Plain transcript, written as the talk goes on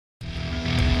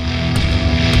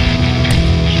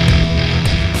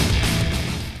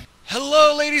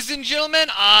Ladies and gentlemen,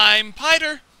 I'm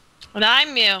Pyter. And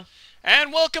I'm Mew.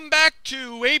 And welcome back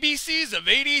to ABCs of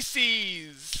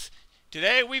ADCs.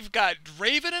 Today we've got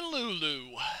Draven and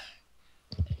Lulu.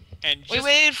 And we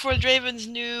waited for Draven's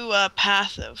new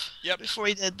passive before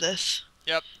we did this.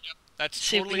 Yep. That's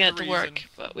see totally if we can the get it to reason. work.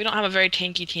 But we don't have a very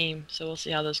tanky team, so we'll see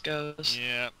how this goes.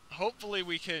 Yeah. Hopefully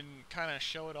we can kind of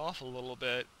show it off a little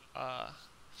bit. But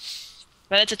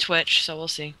it's a Twitch, so we'll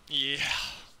see. Yeah.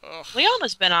 Ugh.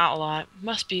 Leona's been out a lot.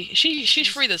 Must be. She's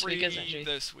free this week, isn't she?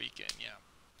 This weekend, yeah.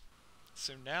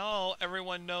 So now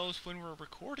everyone knows when we're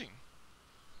recording.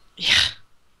 Yeah.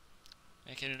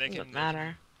 Doesn't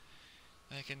matter.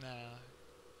 They can,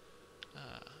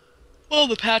 well,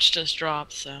 the patch just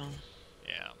dropped, so.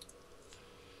 Yeah.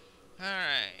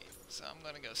 Alright, so I'm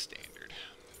gonna go standard.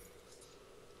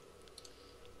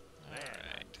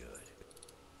 Alright.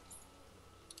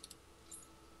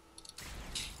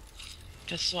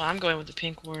 Guess what? I'm going with the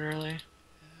pink ward early. Yep.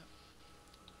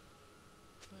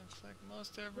 Looks like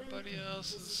most everybody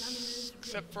else,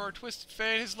 except for our Twisted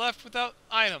Fate, is left without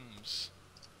items.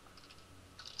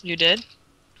 You did?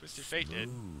 Twisted Fate did.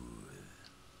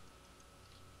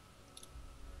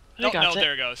 Oh, no,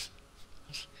 there it goes.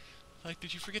 Like,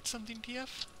 did you forget something,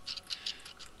 TF?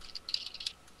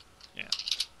 Yeah.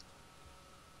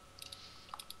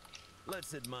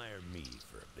 Let's admire me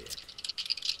for a bit.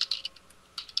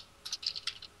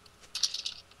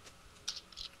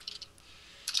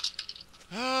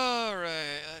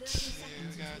 Alright, let's see.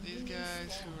 We got these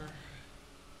guys who are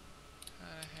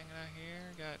kinda hanging out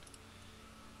here. Got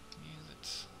me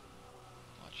that's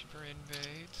watching for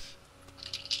invades.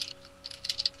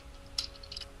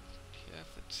 TF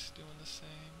that's doing the same.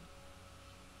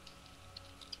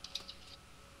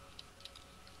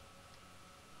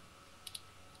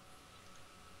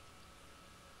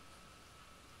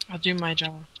 I'll do my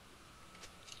job.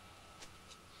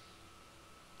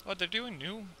 Oh, they're doing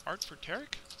new art for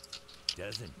Tarek?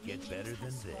 Doesn't get better than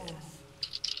this.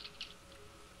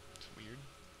 It's weird.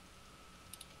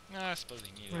 Nah, I suppose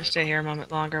they need I'm gonna it. stay here a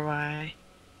moment longer while I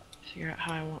figure out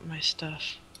how I want my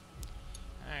stuff.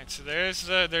 Alright, so there's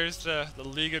the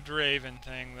League of Draven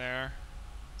thing there.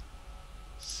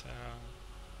 So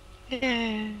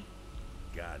Yeah.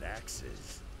 Got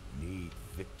axes, need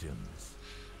victims.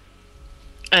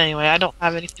 Anyway, I don't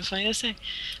have anything funny to say. I'm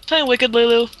playing Wicked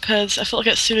Lulu because I feel like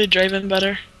it suited Draven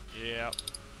better. yeah.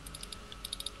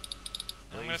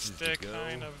 I'm gonna stay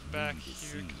kind of back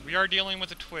here. 'Cause we are dealing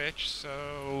with a Twitch,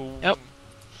 so Yep.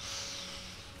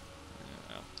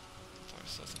 Yeah, I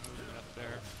saw some movement up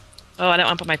there. Oh, I didn't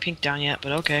want to put my pink down yet,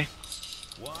 but okay.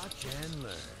 Watch and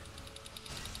learn.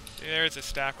 See, there's a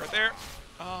stack right there.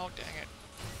 Oh, dang it.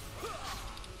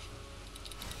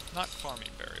 Not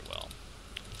farming very well.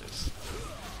 This.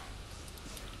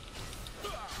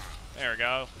 There we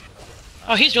go.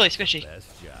 Oh, he's really squishy.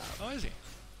 Best job. Oh, is he?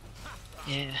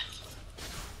 Yeah.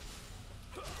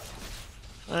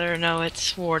 Let her know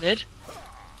it's warded.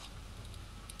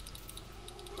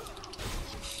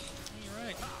 You're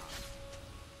right.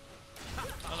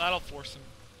 Well, that'll force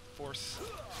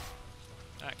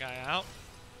that guy out.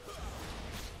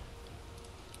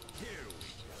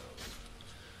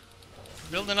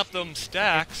 Building up them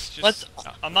stacks. Just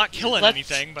I'm not killing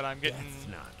anything, but I'm getting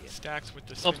stacks with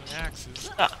the spinning axes.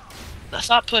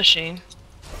 Stop pushing.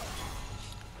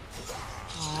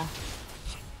 Aw.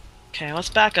 Okay, let's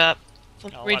back up.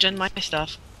 Let's regen my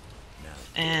stuff.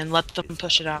 And let them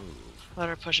push it out. Let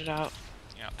her push it out.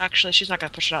 Yeah. Actually, she's not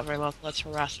gonna push it out very well. Let's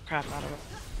harass the crap out of her.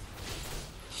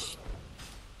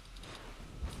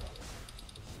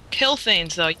 Kill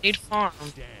things though, you need farm.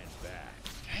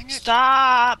 Dang it.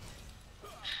 Stop!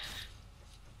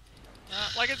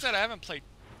 Like I said, I haven't played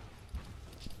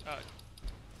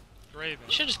Draven.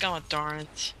 Should've just gone with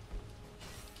Darns.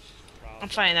 I'm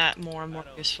finding that more and more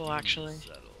useful, actually.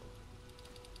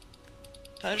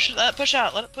 Let it push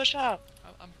out, let it push out.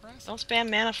 I'm harassing. Don't spam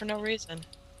mana for no reason.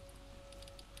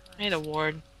 I need a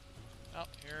ward. Oh,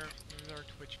 here's our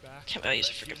Twitch back. Can't really use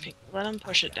a freaking pink. Let him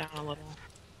push it down a little.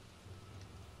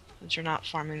 Since you're not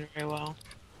farming very well.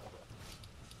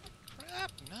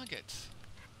 Crap, nuggets.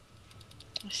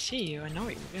 I see you, I know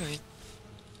what you're doing.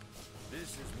 This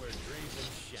is where Draven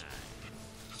shine.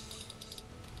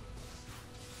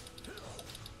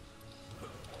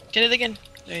 Get it again.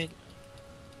 There you go.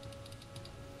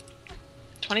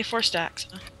 24 stacks,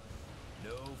 huh?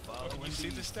 No following Can you see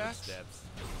the stats? footsteps.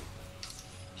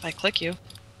 If I click you.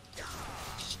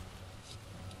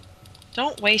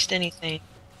 Don't waste anything.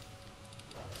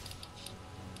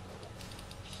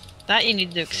 That you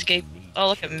need to escape. Oh,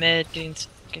 look at mid getting.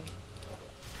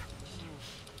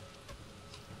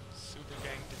 Super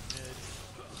ganked in mid.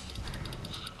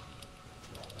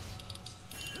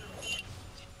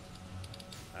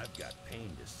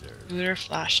 Udyr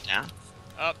flash down.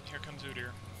 Up, here comes Udyr.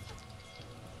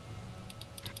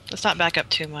 Let's not back up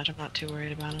too much. I'm not too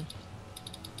worried about him.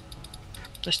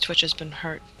 This Twitch has been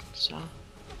hurt, so.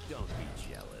 Don't be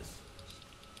jealous.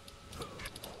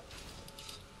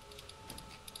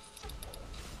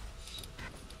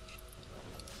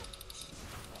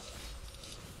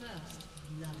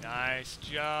 Nice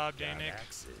job, Got Danik.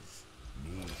 axes.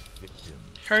 Need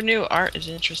victims. Her new art is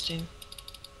interesting.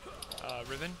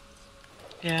 Riven?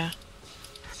 Yeah.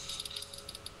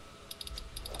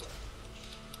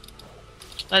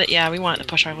 Let it. Yeah, we want it to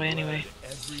push our way anyway.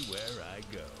 Everywhere I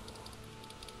go.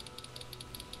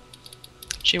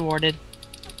 She warded.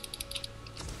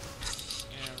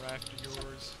 Yeah, right after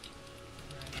yours.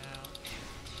 Right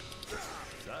out.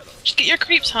 Subtle. Just get your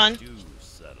creeps, hun. Do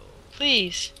subtle.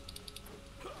 Please.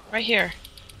 Right here.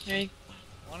 There you.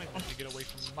 Wanting them to get away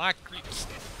from my creeps.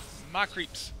 My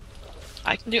creeps.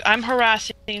 I can do. I'm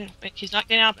harassing. But he's not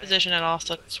getting out of position at all,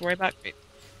 so let's worry about creep.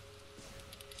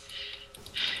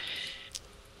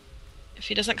 If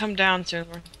he doesn't come down soon,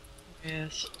 we're.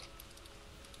 Yes.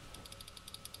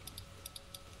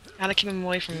 Gotta keep him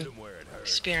away from Hit 'em where it hurts.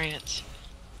 experience.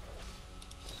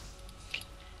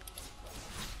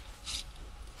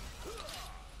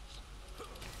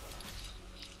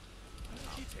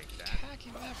 I'll take that.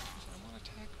 Attacking that because I want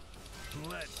to attack.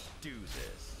 Let's do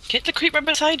this. Get the creep right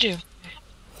beside you.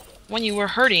 When you were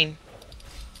hurting.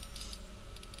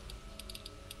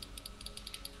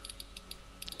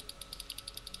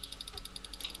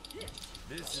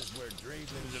 This is where Draven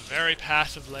This is a very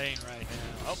passive lane right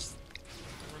now. Oh,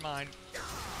 never mind.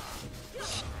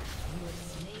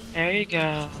 There you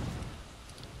go.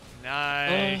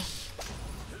 Nice.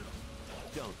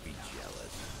 Don't be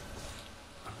jealous.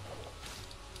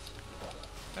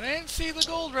 But I didn't see the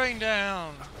gold rain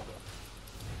down.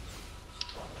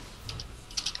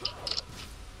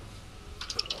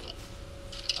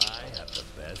 I have the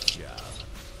best job.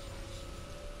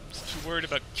 I'm just too worried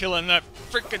about killing that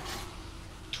frickin'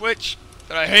 Twitch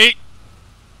that I hate.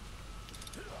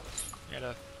 We had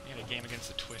a game against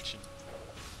the Twitch and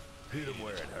Hit 'em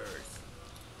where it hurts.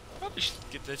 probably should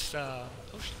get this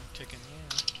potion ticking,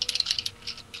 yeah.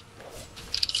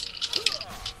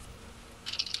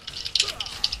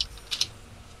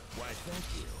 Why, thank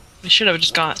you. We should have just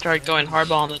started going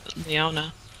hardball on the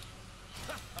Leona.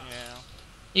 Yeah.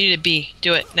 You need a B.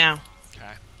 Do it now.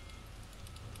 Okay.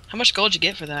 How much gold did you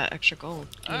get for that extra gold?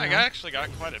 Do you I know? actually got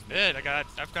quite a bit. I've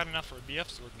got enough for a BF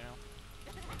sword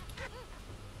now.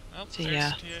 Oh, So, there's,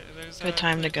 yeah. there's Good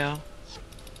time to go.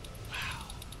 Wow.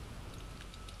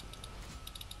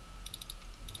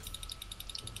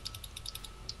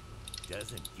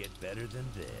 Doesn't get better than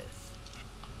this.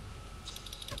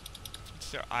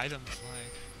 What's their items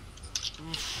like?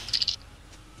 Oof.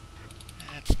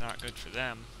 That's not good for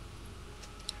them.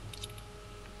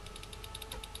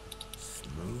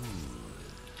 Smooth.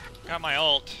 Got my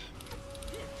ult.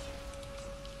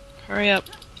 Hurry up.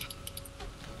 Yeah.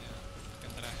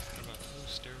 Got that I had about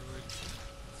steroid.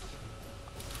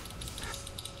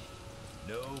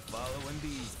 No following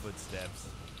these footsteps.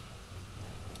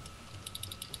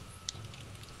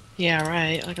 Yeah,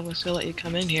 right. Like I was gonna let you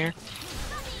come in here.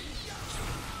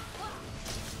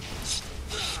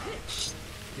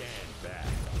 Stand back.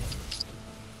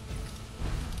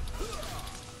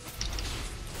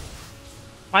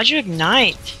 Why'd you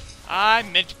ignite? I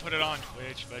meant to put it on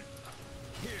Twitch, but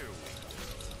Here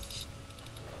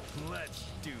we. Let's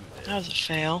do this. That was a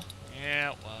fail.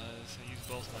 yeah, it was. I used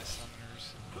both my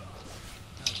summoners.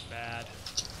 That was bad.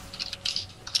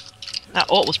 That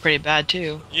ult was pretty bad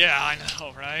too. Yeah, I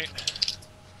know, right?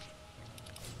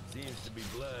 Seems to be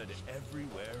blood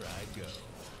everywhere I go.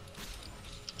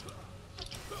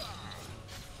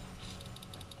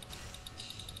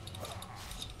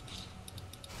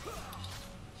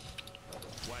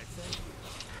 Why, thank you.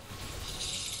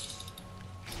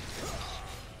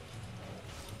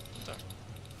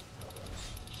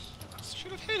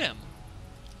 Should have hit him.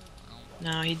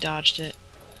 No, he dodged it.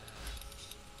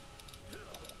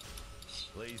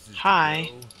 Places to Hi.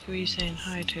 go, Who are you saying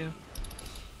hi to? I'm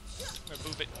gonna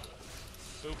boop it.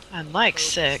 Boop. I'd like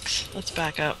 6. Let's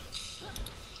back up.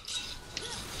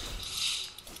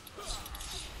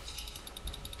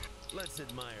 Let's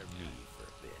admire me for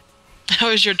a bit. How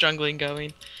is your jungling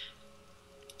going?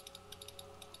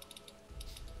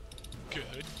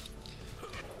 Good.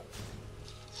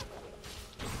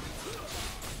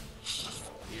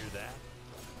 Hear that?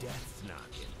 Death's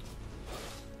knocking.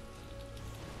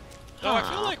 Though I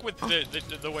feel like with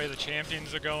the way the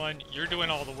champions are going, you're doing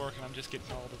all the work and I'm just getting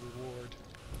all the reward.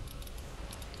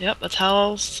 Yep, that's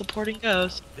how supporting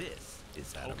goes. This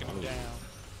is how to Poking them move. down.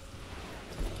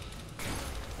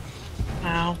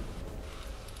 Ow.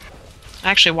 I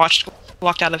actually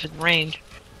walked out of his range.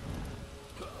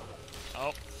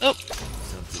 Oh. Oh.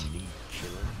 Something need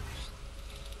killing.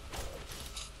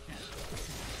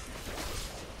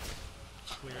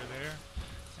 Clear there.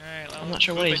 Alright, I'm not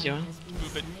sure what he's doing.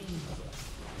 Move it.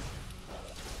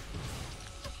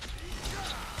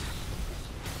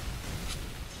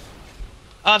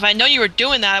 Oh, if I known you were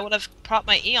doing that, I would have propped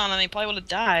my E on him and he probably would have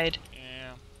died.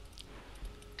 Yeah.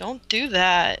 Don't do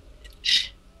that.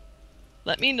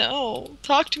 Let me know.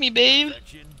 Talk to me, babe.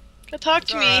 Perfection. Talk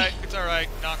to me. It's alright.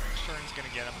 Nocturne's gonna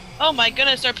get him. Oh my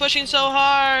goodness, they're pushing so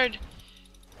hard.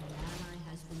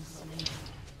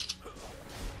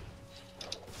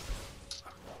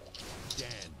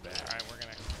 Stand back. Alright, we're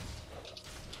gonna...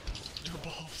 Your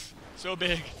balls. So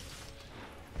big.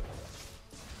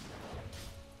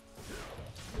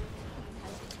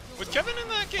 Was Kevin in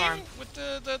that game Farm. with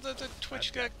the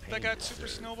Twitch guy that got super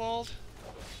snowballed?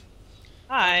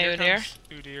 Hi, Here Udyr. comes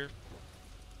Udyr.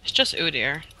 It's just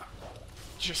Udyr.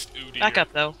 Just Udyr. Back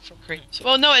up though, for creeps.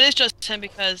 Well, no, it is just him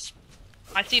because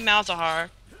I see Malzahar.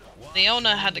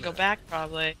 Leona had to go back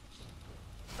probably.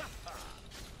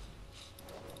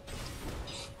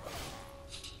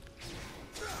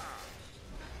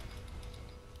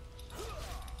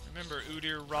 Remember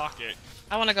Udyr Rocket.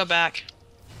 I want to go back.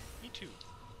 Me too.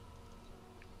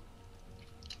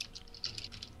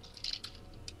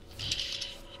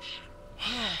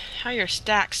 How your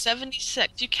stack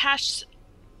 76? You cash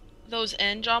those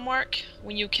in, John Mark.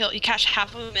 When you cash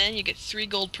half of them in, you get 3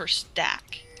 gold per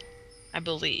stack, I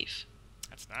believe.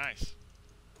 That's nice.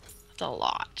 That's a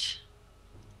lot.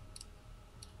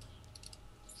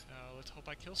 So let's hope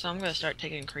I kill So I'm someone gonna start soon.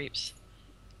 taking creeps.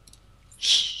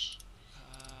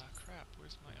 Crap,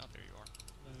 where's my... Oh, there you are.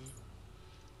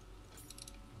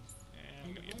 And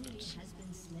I'm gonna get boots.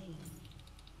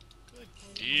 Good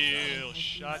deal.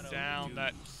 Shut down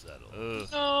that... Subtle.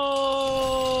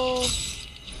 No.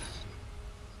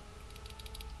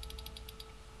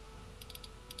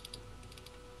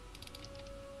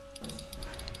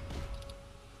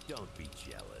 Don't be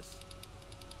jealous.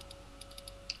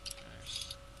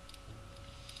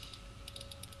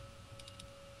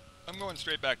 I'm going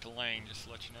straight back to lane, just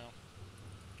to let you know.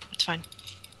 It's fine.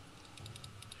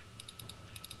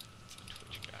 It's the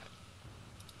Twitch guy.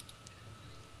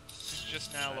 He's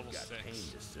just now level I've got 6. pain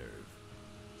to serve.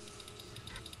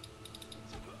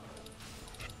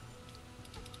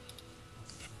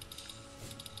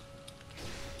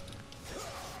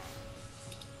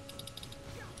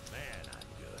 Man, I'm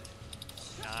good.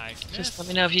 Nice. Just let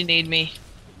me know if you need me.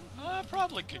 I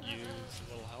probably could use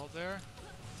a little help there.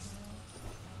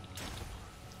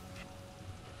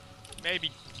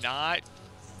 Maybe not.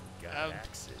 Got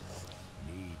axes.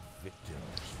 Need victims.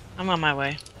 I'm on my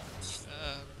way.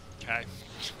 Okay. I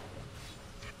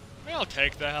mean, I'll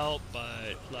take the help,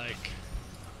 but, like...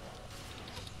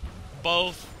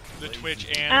 Both the Twitch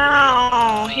and...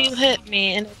 Ow! He hit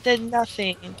me and it did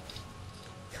nothing.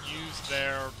 Used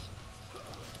their...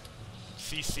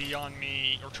 CC on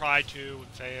me, or tried to, and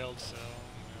failed, so...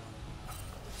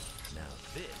 Now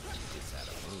this is how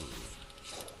to move.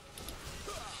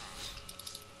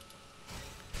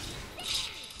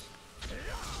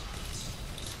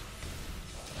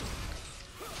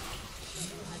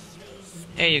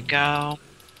 There you go.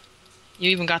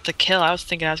 You even got the kill. I was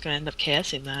thinking I was going to end up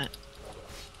KSing that.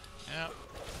 Yeah.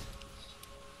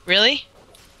 Really?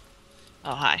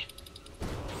 Oh, hi.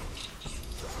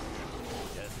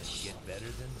 Doesn't get better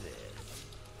than this.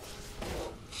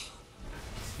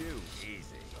 Too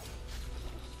easy.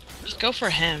 Just go for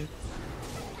him.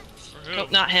 For who? Oh,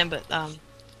 not him, but,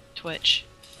 Twitch.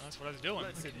 That's what I was doing.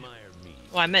 Let's admire me.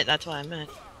 Well, that's what I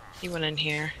meant. He went in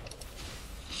here.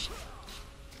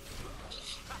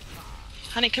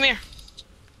 Honey, come here.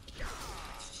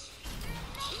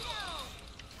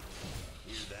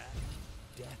 Hear that?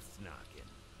 Death's knocking.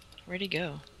 Where'd he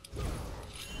go?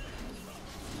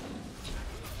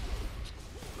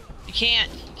 You can't.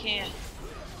 You can't.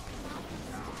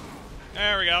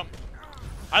 There we go.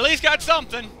 I at least got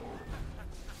something.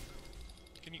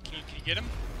 Can you get him?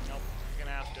 Nope. You're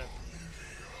gonna have to.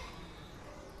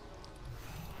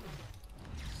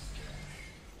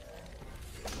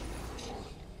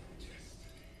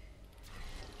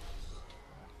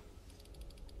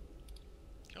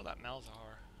 Kill that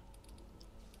Malzahar.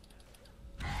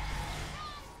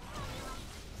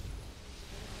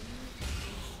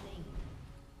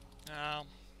 No.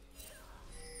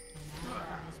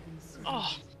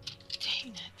 Oh,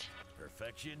 dang it.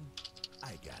 Perfection?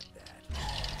 I got that.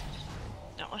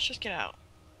 No, let's just get out.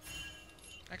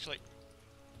 Actually,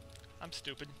 I'm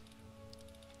stupid.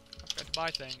 I forgot to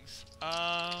buy things.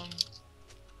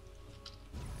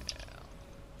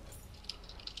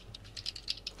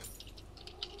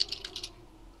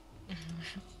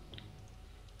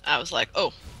 I was like,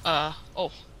 oh, I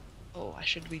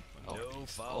should be. Oh, No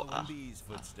following these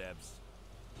footsteps.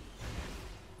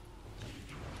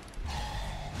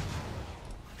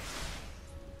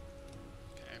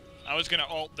 Okay. I was gonna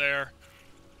ult there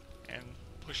and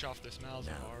push off this Malzahar,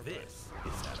 Now but this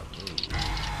is how to move.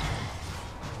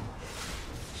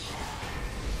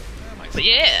 but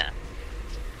yeah.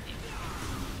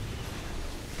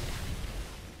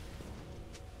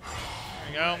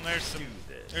 there you go.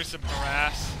 There's some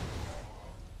harass.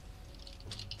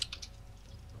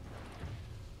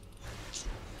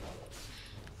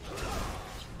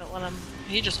 Don't let him.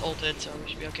 He just ulted, so we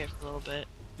should be okay for a little bit.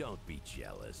 Don't be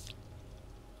jealous.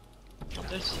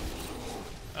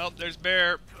 Oh, There's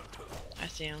Bear. I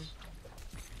see him.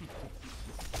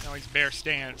 No, he's Bear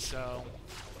stance, so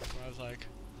that's what I was like.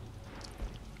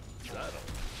 Subtle.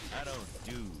 I don't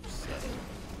do subtle.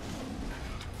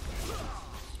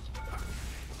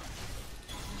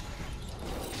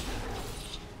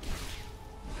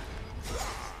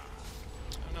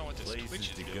 I don't know what this Twitch Places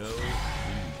is to doing. go,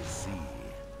 things to see.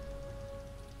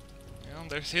 You know,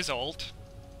 there's his ult.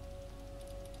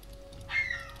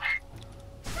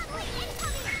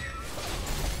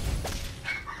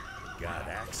 Got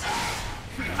access.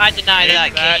 I deny Hate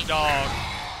that that game. dog.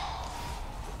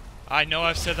 I know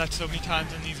I've said that so many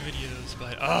times in these videos,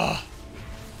 but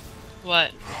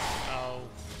What? oh,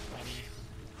 funny.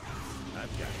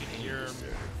 I've got You can hear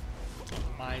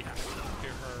Mike,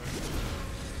 hear her.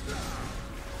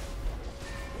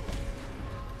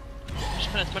 Just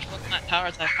put as much work on that tower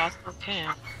as I possibly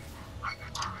can.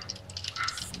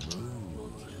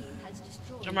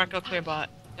 Don't mark, go clear bot.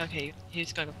 Okay,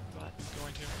 he's gonna go clear bot.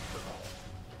 Going to.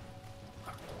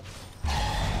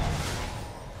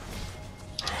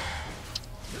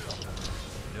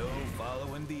 no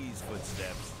following these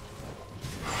footsteps.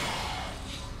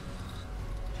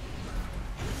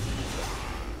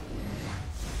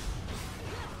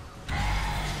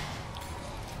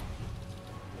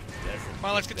 Come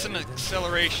on, let's get some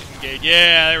acceleration gauge.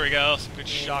 Yeah, there we go. Some good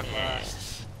shock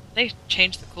blasts. They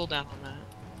changed the cooldown on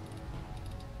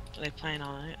that. Are they playing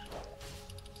on it?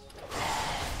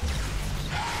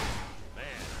 Man,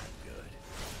 I'm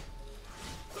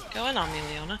good. Go in on me,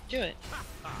 Leona. Do it.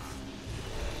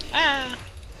 Ah!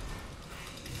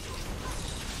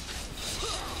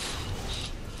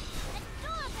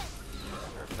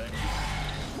 Perfect.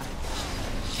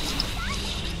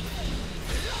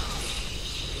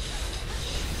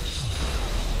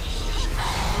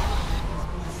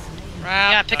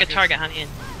 Yeah, pick a target, honey.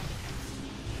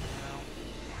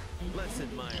 Let's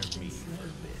admire me for a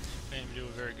bit. Didn't do a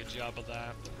very good job of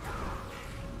that.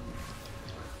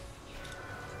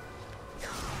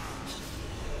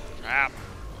 Crap.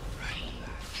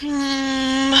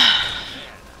 Hmm.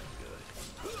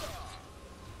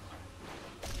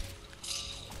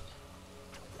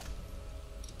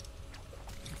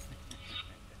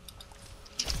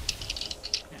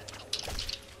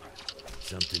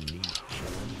 Something neat.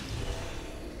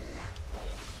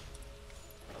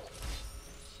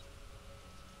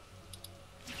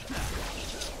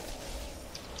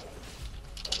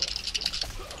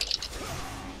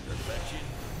 Perfection.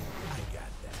 I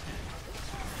got that.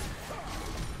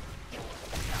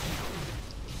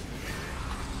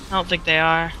 I don't think they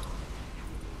are.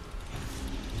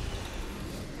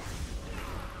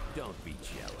 Don't be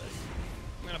jealous.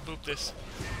 I'm gonna boop this.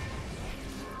 There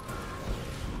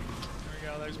we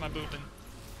go, there's my booping.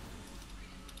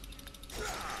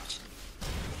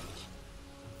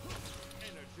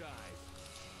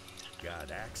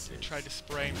 Got access. Tried to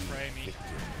spray and pray me.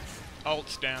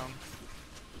 Ult's down.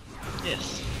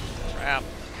 Yes. Crap.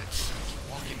 It's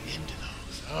walking into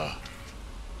those. Ugh.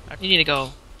 You need to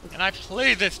go. And I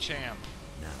play this champ.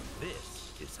 Now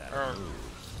this is how Er. to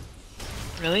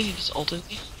move. Really? You just ulted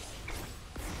me?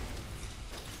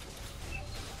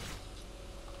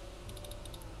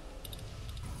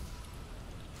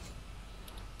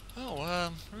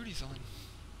 Oh, Rudy's on.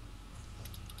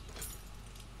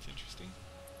 It's interesting.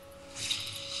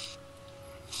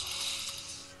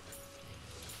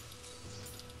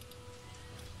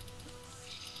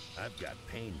 I've got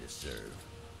pain to serve.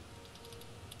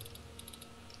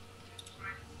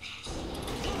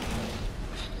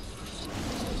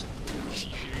 You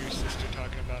hear your sister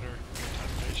talking about her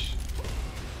tough fish.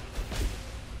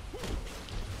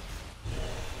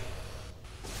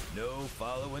 No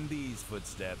following these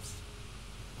footsteps.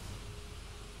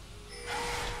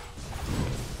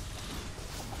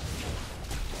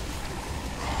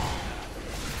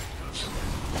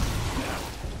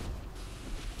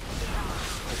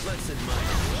 Let's admire.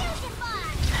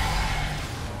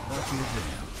 Lucky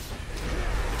them.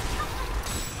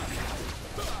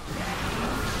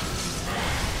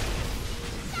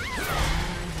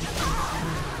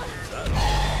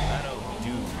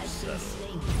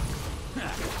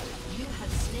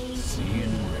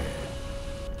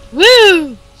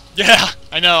 Yeah,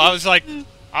 I know. I was like,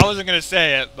 I wasn't gonna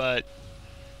say it, but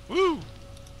woo,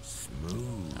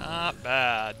 Smooth. not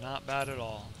bad, not bad at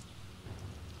all.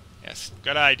 Yes,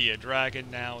 good idea. Dragon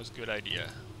now is good idea.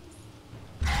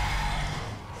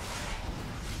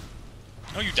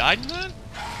 Oh, you died in that?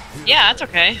 Yeah, that's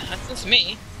okay. That's just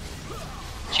me.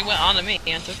 She went on to me,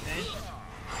 and it's okay.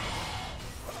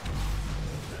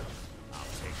 I'll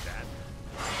take that.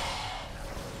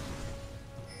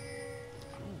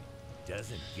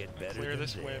 Doesn't get better Clear than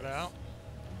this wave out.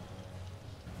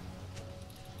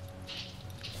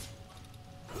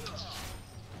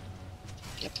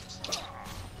 Yep.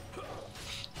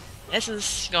 This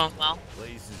is going well.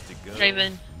 Places to go.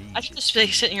 Draven. I should just be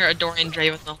sitting here adoring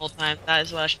Draven the whole time. That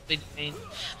is what I should be doing.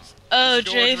 Oh,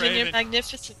 Adore Draven, your Draven.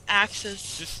 magnificent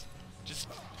axes. Just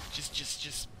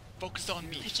focus on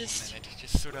me I for just- a minute.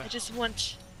 Just sort I of. just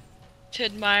want to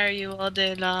admire you all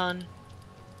day long.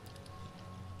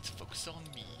 Just focus on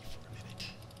me for a minute.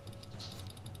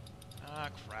 Ah,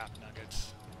 crap,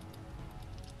 nuggets.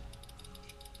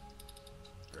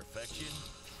 Perfection.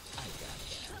 I got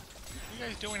that. What are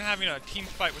you guys doing having a team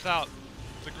fight without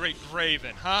the great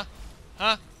Draven, huh?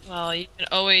 Huh? Well, you can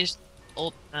always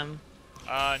ult them.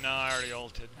 No, I already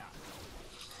ulted.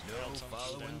 No Else I'm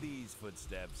following down. these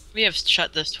footsteps. We have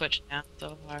shut this Twitch down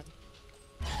so hard.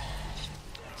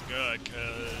 That's good,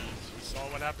 because we saw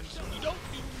what happens when you don't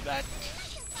do that.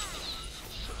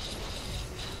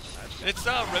 It's,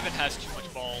 Riven has too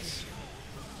much balls.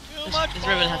 Too much This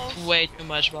Riven has balls! way too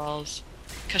much balls.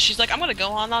 Cause she's like, I'm gonna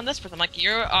go on this person. I'm like, you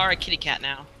are a kitty cat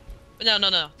now. But no,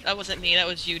 that wasn't me. That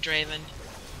was you, Draven.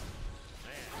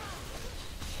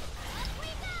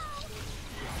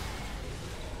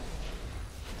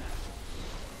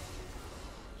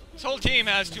 This whole team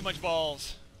has too much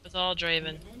balls. It's all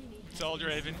Draven. It's all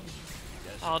Draven.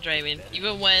 All Draven.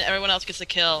 Even when everyone else gets a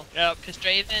kill. Yep. Cause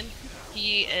Draven,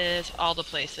 he is all the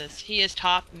places. He is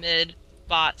top, mid,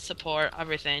 bot, support,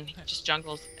 everything. He just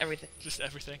jungles everything. Just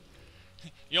everything.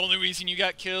 The only reason you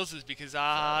got kills is because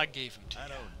I gave them to I you.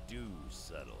 don't do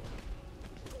subtle.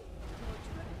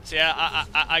 See,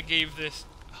 I gave this.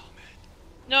 Oh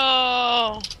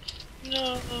man.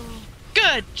 No.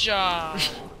 Good job.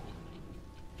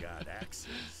 Got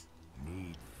axes.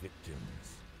 Need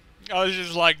victims. I was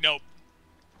just like, nope.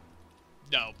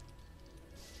 No.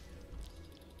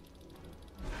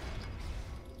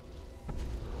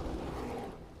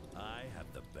 I have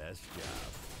the best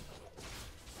job.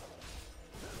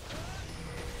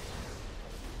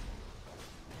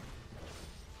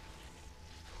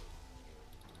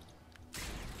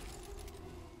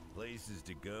 Places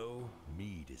to go,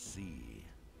 me to see.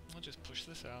 I'll just push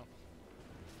this out.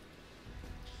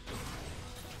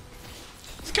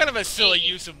 It's kind of a silly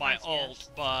use of my Yes. ult,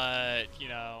 but you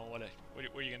know what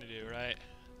are you gonna do, right?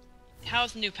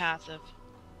 How's the new passive?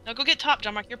 No, go get top,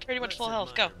 John Mark. You're pretty much full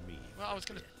health. Go. Me. Well, I was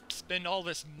gonna spend all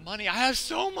this money. I have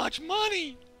so much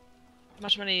money. How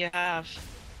much money you have?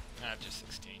 Nah, just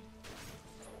 16.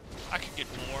 I could get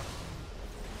more.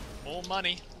 More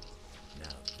money. Now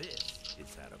this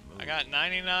is how to move. I got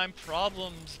 99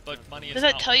 problems, but money is Does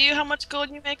that not tell one. you how much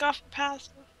gold you make off of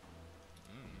passive?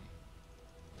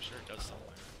 I'm sure it does somewhere.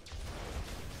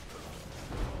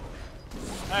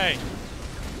 Hey!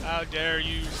 How dare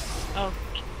you Oh,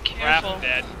 crap careful.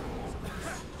 dead.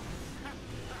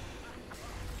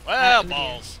 Well, Udir.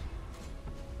 balls.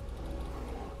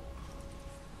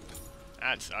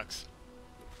 That sucks.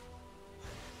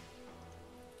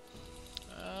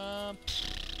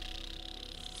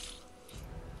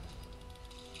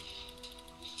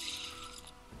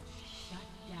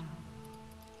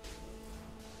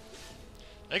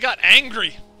 They got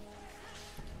angry.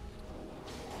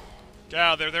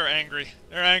 Yeah, they're angry.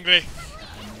 They're angry.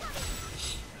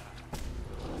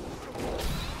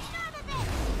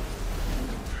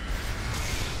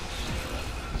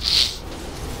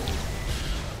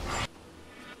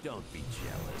 Don't be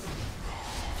jealous.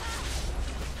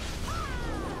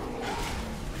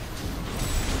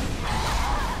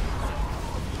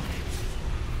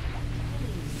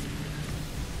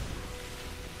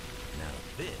 Now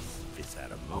this is how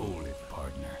to move it,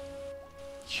 partner.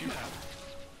 Phew.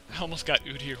 I almost got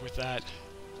Udyr with that.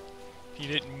 If he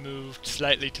didn't move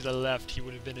slightly to the left, he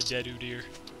would have been a dead Udyr.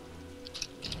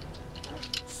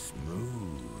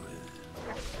 Smooth.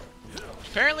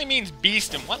 Apparently means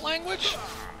beast in what language?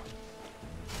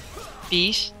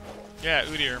 Beast? Yeah,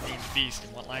 Udyr means beast in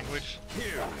what language?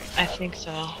 Here, I think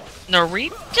so.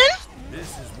 Norwegian?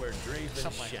 this is where Draven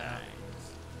Something like that.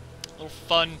 shines. Little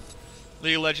fun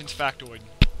League of Legends factoid.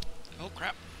 Oh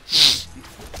crap.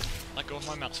 Let go of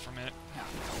my mouse for a minute.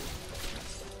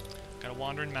 Got a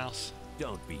wandering mouse.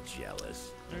 Don't be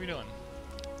jealous. What are you doing?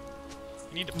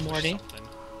 We need to push Morty. something.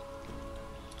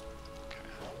 Okay,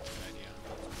 good idea.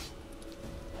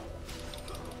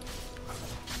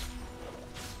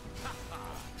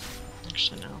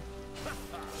 Actually, no.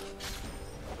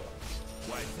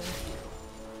 Why, thank you.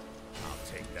 I'll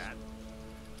take that.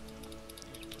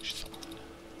 Push something.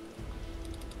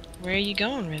 Where are you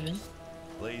going, Riven?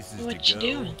 Places What to you go,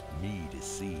 doing? me to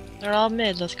see. They're all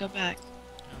mid. Let's go back.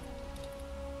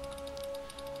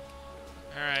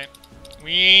 Alright.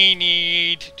 We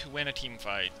need to win a team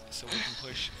fight so we can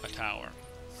push a tower.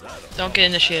 Don't get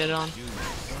initiated on.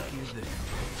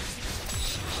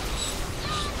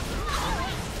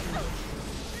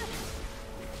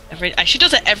 She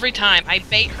does it every time. I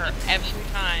bait her every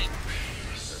time.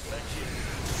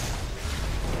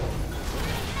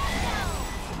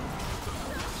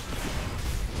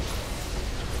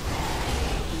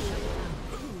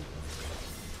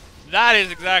 That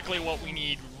is exactly what we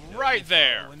need right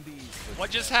there. What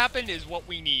just happened is what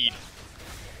we need.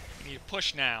 We need to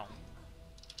push now.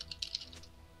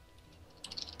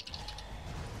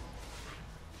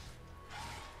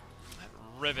 That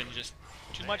Riven just...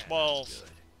 Too much balls.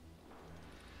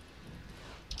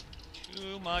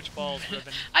 Too much balls,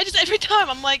 Riven. I just, every time,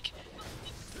 I'm like...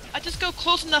 I just go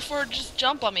close enough for her to just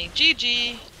jump on me.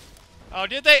 GG. Oh,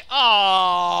 did they?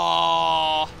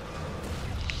 Aww.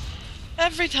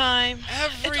 Every time.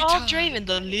 Every it's all time. Draven.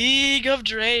 The League of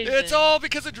Draven. It's all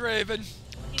because of Draven.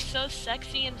 He's so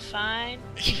sexy and fine.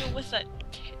 Even with that...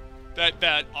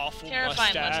 That awful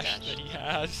Terrifying mustache mustache. that he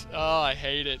has. Oh, I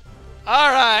hate it.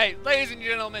 Alright, ladies and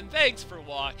gentlemen, thanks for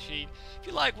watching. If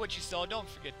you like what you saw, don't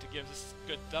forget to give us a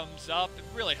good thumbs up. It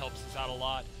really helps us out a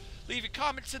lot. Leave your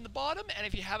comments in the bottom, and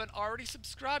if you haven't already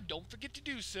subscribed, don't forget to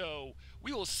do so.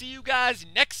 We will see you guys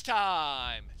next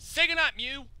time. Say goodnight,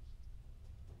 Mew.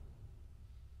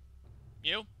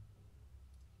 Mew?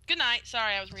 Good night.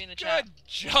 Sorry, I was reading the chat. Good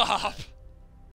job.